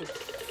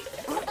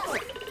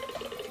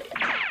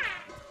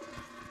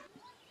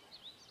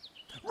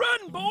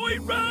 Run, boy,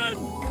 run!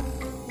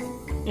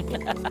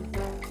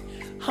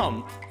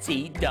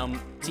 Humpty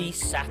Dumpty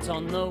sat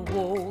on the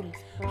wall.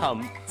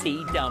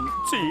 Humpty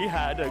Dumpty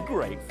had a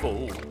great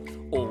fall.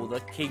 All the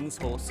king's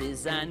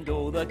horses and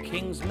all the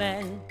king's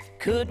men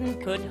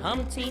couldn't put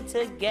Humpty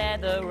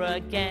together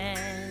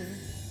again.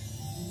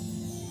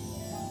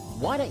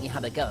 Why don't you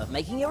have a go at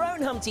making your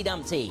own Humpty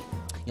Dumpty?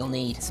 You'll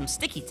need some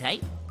sticky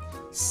tape,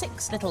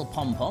 6 little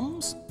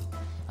pom-poms,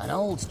 an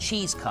old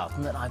cheese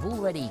carton that I've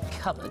already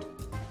covered,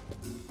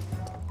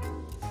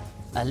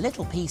 a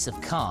little piece of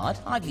card.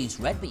 I've used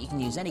red, but you can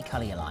use any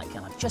colour you like,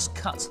 and I've just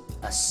cut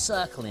a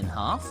circle in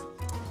half,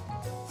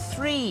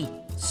 3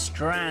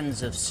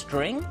 strands of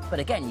string, but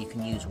again, you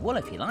can use wool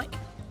if you like,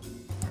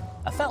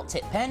 a felt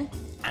tip pen,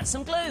 and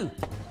some glue.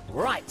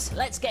 Right,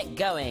 let's get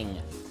going.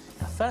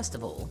 Now, first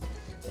of all,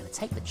 I'm going to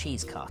take the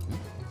cheese carton,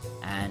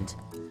 and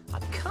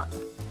I've cut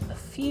a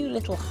few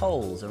little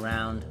holes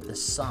around the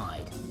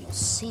side, and you'll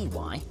see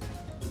why.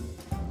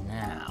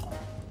 Now,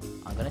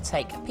 I'm going to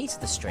take a piece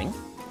of the string.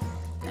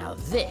 Now,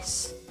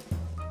 this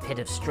bit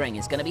of string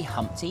is going to be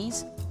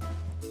Humpty's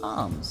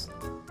arms.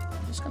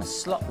 I'm just going to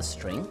slot the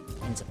string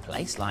into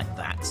place like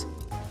that.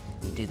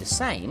 You do the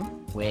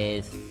same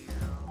with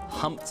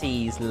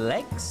Humpty's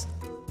legs.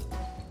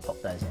 Pop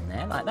those in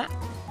there like that.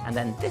 And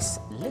then this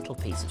little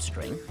piece of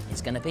string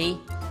is going to be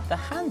the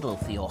handle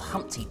for your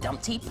Humpty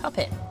Dumpty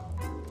puppet.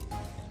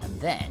 And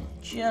then,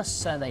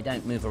 just so they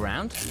don't move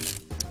around,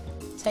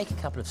 take a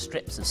couple of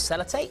strips of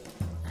sellotape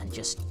and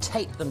just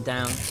tape them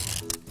down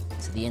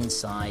to the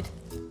inside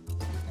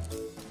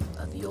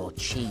of your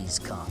cheese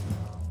carton.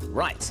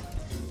 Right,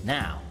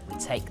 now we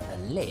take the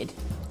lid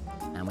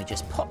and we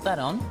just pop that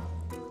on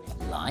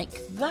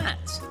like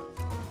that.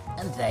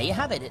 And there you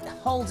have it, it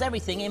holds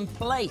everything in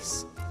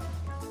place.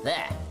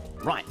 There,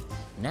 right,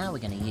 now we're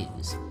going to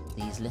use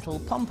these little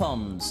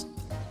pom-poms.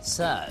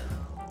 So,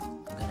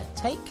 I'm going to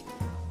take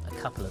a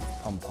couple of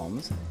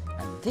pom-poms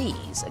and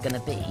these are going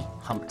to be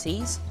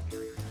Humpty's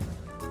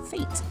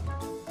feet.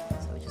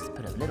 So we just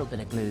put a little bit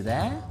of glue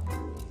there.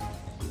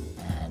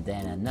 And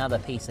then another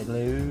piece of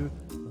glue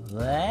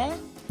there.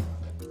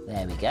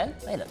 There we go.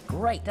 They look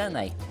great, don't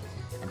they?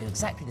 And do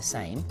exactly the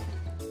same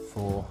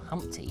for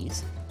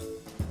Humpty's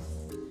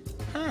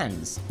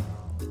hands.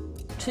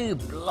 2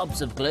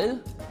 blobs of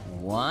glue.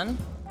 1,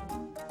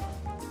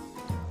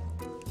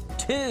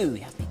 2.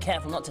 You have to be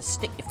careful not to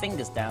stick your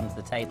fingers down to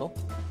the table.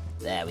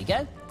 There we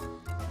go.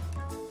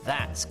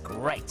 That's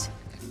great.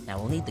 Now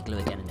we'll need the glue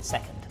again in a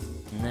second.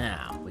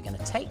 Now we're going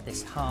to take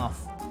this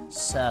half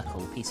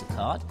circle piece of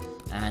card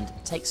and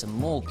take some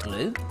more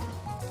glue.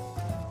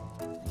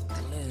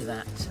 Glue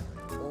that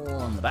all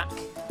on the back.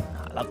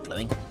 I love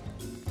gluing.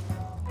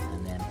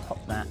 And then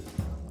pop that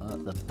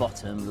at the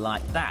bottom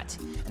like that.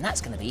 And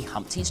that's going to be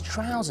Humpty's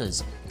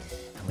trousers.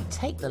 And we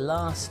take the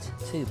last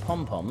 2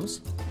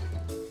 pom-poms,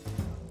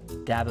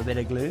 dab a bit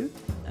of glue,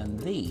 and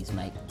these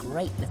make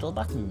great little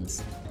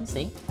buttons. You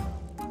see?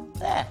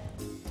 There.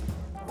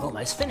 We're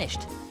almost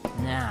finished.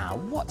 Now,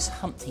 what's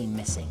Humpty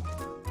missing?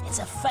 It's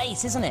a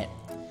face, isn't it?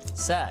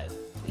 So,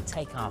 we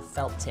take our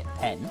felt tip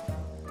pen.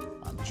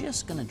 I'm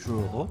just going to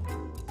draw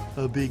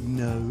a big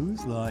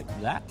nose like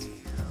that.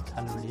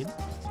 Colour it in.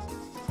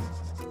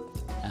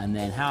 And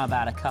then how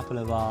about a couple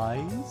of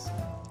eyes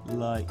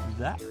like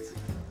that?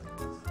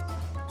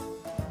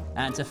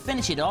 And to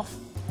finish it off,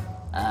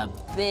 a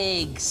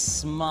big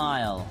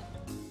smile.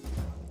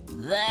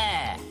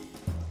 There.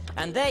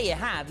 And there you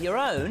have your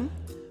own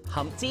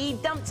Humpty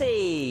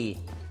Dumpty.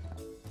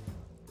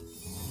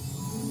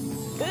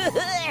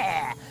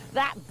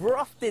 That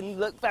broth didn't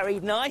look very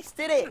nice,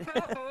 did it?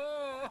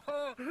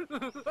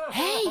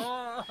 Hey,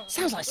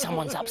 sounds like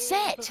someone's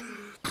upset.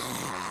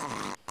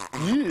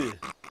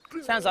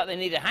 Sounds like they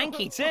need a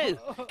hanky too.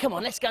 Come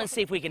on, let's go and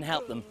see if we can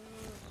help them.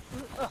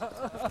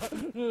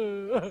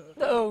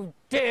 Oh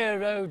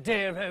dear, oh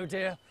dear, oh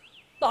dear.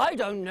 I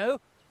don't know.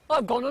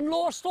 I've gone and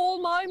lost all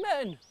my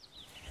men.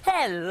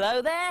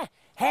 Hello there.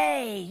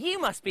 Hey, you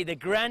must be the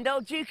Grand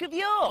Old Duke of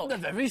York. The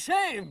very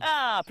same.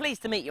 Ah,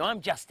 pleased to meet you. I'm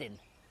Justin.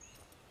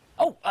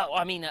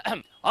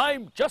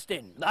 I'm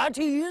Justin. That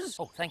is.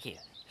 Oh, thank you.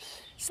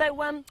 So,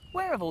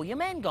 where have all your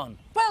men gone?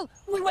 Well,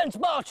 we went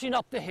marching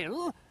up the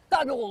hill,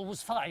 and all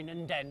was fine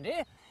and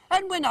dandy.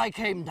 And when I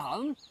came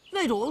down,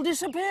 they'd all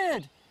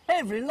disappeared.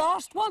 Every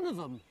last one of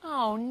them.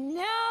 Oh,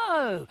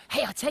 no.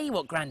 Hey, I'll tell you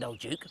what, Grand Old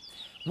Duke.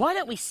 Why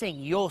don't we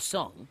sing your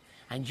song,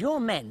 And your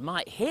men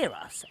might hear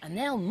us and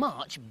they'll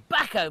march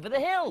back over the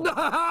hill.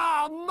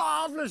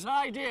 Marvellous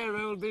idea,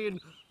 old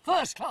bean.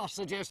 First-class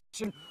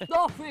suggestion.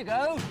 Off we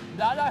go.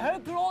 And I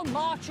hope you're all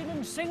marching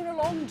and singing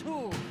along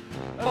too.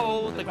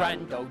 Oh, the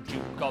grand old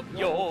Duke of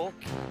York,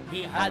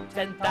 he had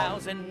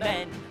 10,000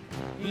 men.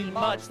 He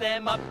marched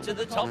them up to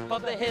the top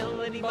of the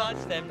hill and he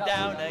marched them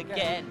down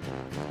again.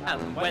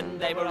 And when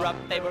they were up,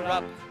 they were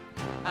up.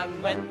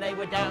 And when they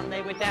were down,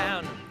 they were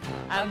down.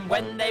 And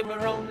when they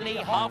were only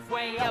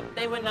halfway up,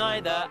 they were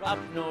neither up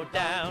nor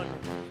down.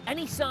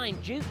 Any sign,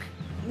 Duke?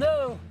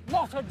 No,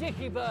 not a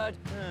dicky bird.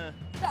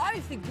 I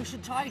think we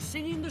should try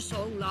singing the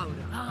song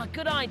louder. Ah,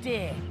 good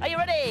idea. Are you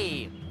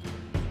ready?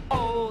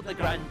 Oh, the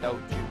grand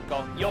old Duke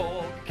of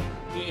York,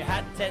 he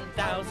had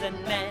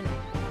 10,000 men.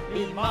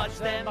 He marched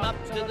them up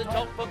to the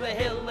top of the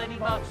hill and he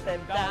marched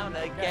them down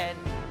again.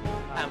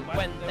 And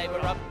when they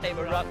were up, they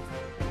were up.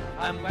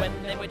 And when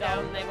they were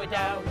down, they were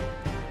down.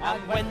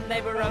 And when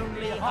they were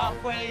only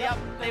halfway up,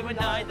 they were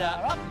neither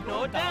up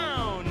nor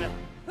down.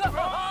 It's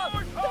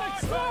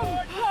them!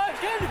 I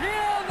can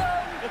hear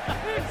them!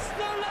 It's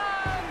the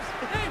lambs!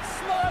 It's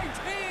my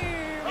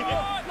team! Here we go!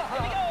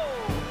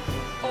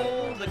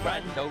 Oh, the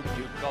grand old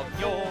Duke of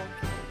York,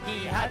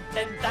 he had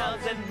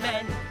 10,000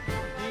 men.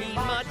 He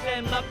marched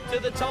them up to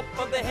the top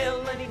of the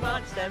hill and he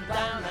marched them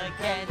down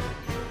again.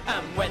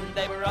 And when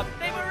they were up,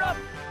 they were up.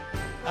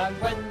 And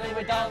when they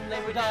were down,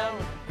 they were down.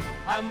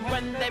 And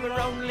when they were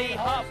only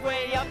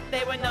halfway up,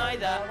 they were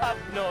neither up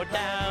nor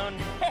down.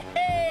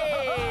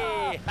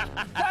 Hey!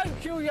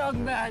 Thank you,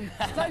 young man.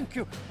 Thank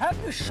you.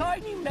 Have the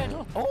shiny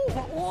medal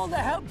for all the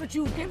help that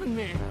you've given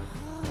me.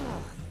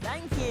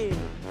 Thank you.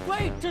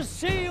 Great to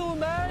see you,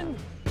 man.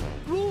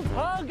 Group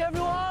hug,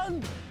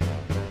 everyone.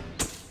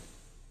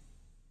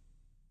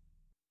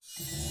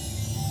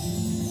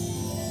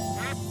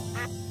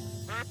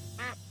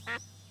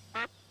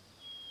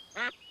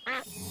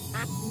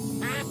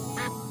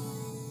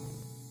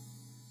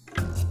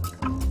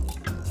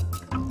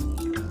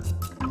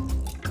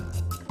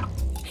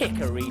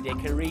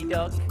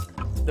 Hickory-dickory-dock,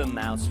 the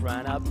mouse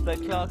ran up the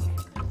clock.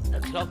 The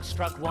clock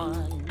struck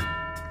 1.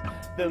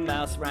 The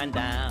mouse ran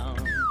down.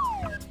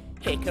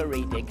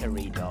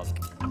 Hickory-dickory-dock.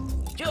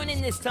 Join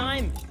in this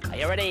time. Are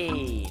you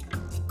ready?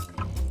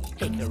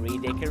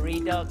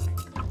 Hickory-dickory-dock,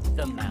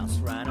 the mouse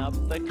ran up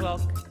the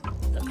clock.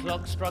 The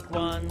clock struck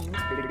 1.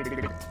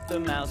 The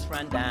mouse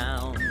ran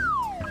down.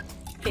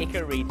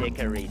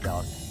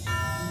 Hickory-dickory-dock.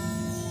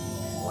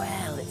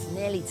 Well, it's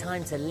nearly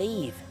time to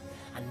leave.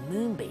 And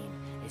Moonbeam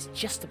is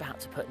just about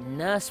to put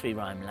Nursery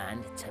Rhyme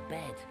Land to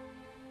bed.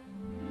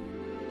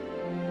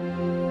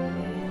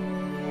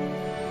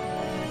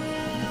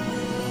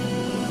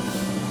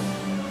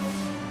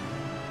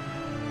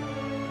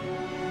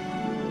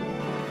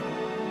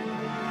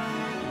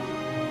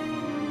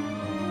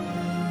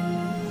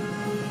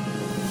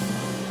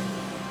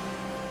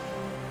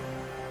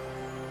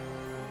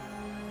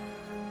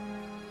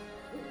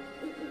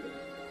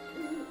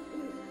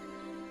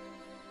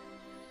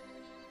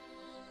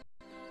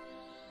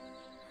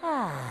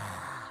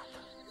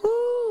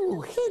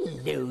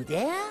 Hello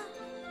there.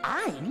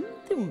 I'm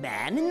the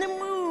man in the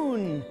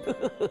moon.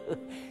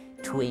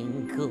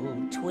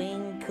 Twinkle,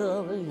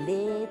 twinkle,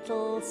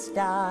 little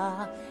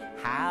star,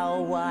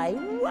 how I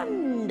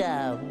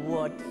wonder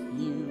what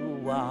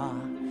you are.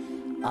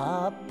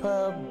 Up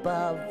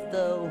above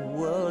the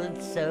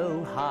world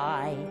so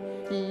high,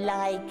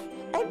 like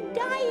a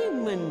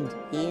diamond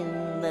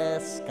in the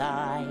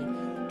sky.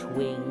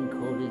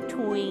 Twinkle,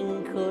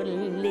 twinkle,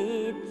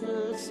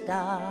 little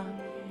star,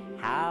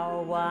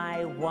 how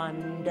I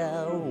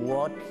wonder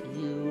what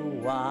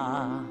you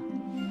are.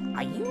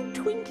 Are you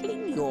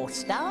twinkling your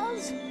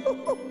stars?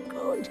 Oh,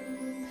 good.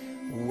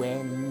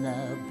 When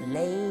the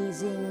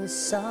blazing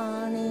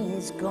sun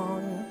is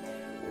gone,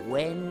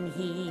 when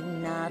he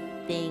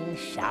nothing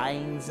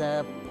shines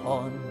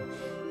upon,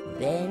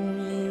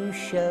 then you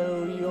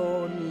show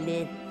your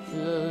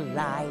little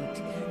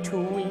light.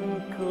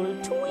 Twinkle,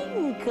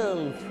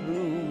 twinkle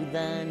through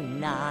the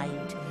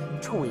night.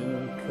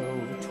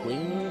 Twinkle,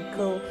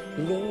 twinkle,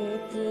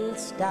 little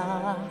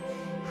star,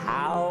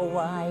 how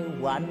I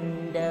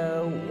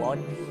wonder what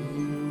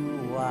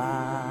you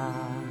are.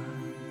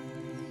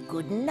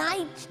 Good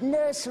night,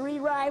 Nursery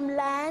Rhyme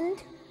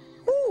Land.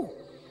 Ooh,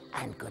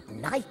 and good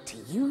night to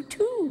you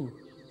too.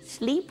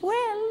 Sleep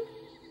well.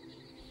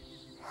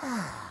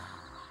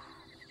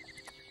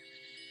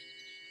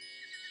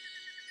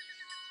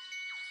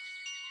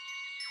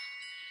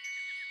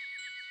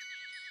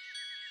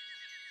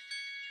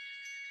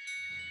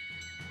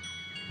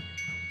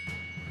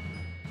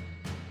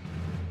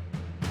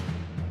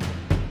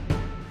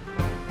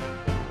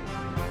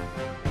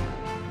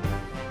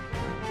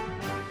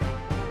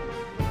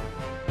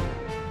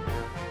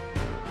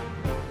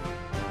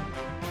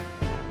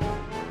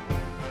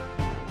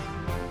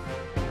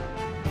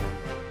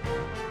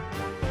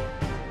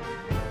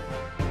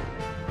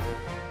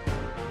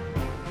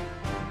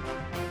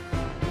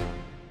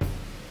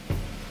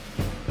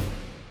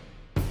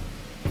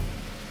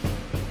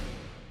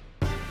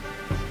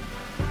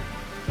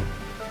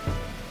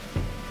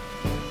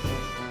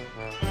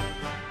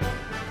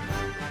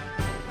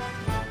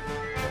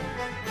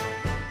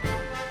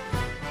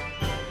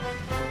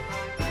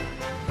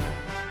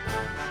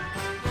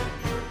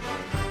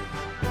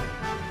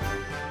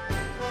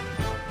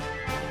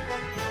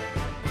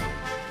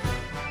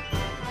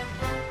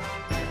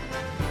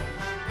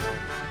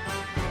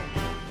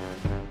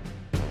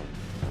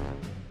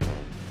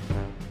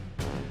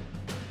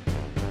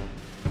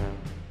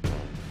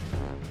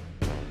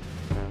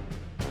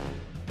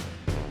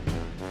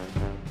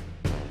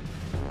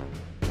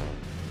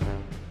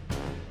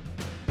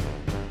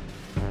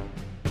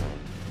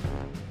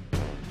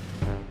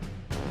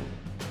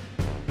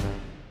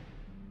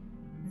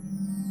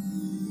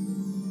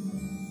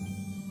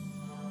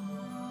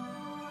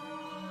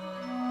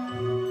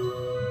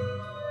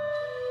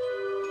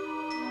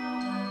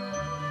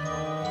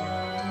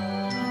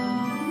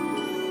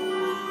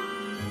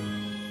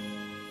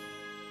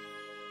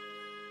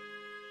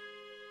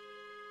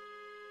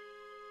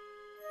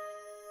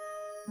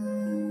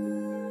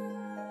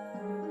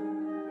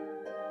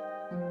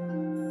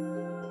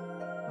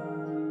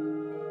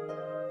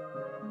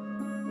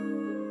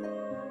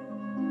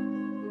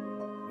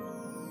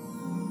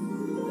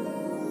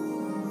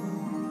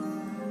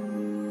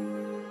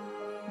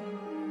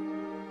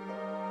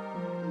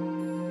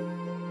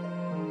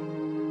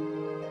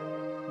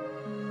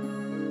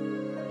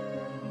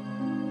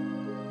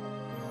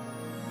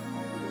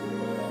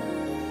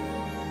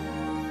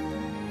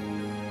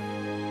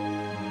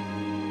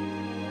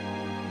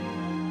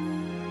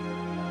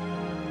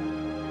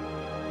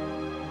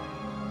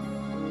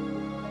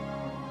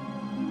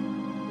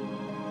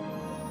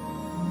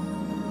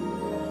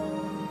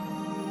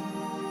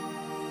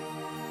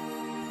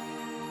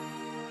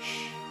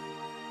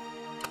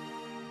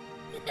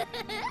 Ha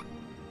ha ha!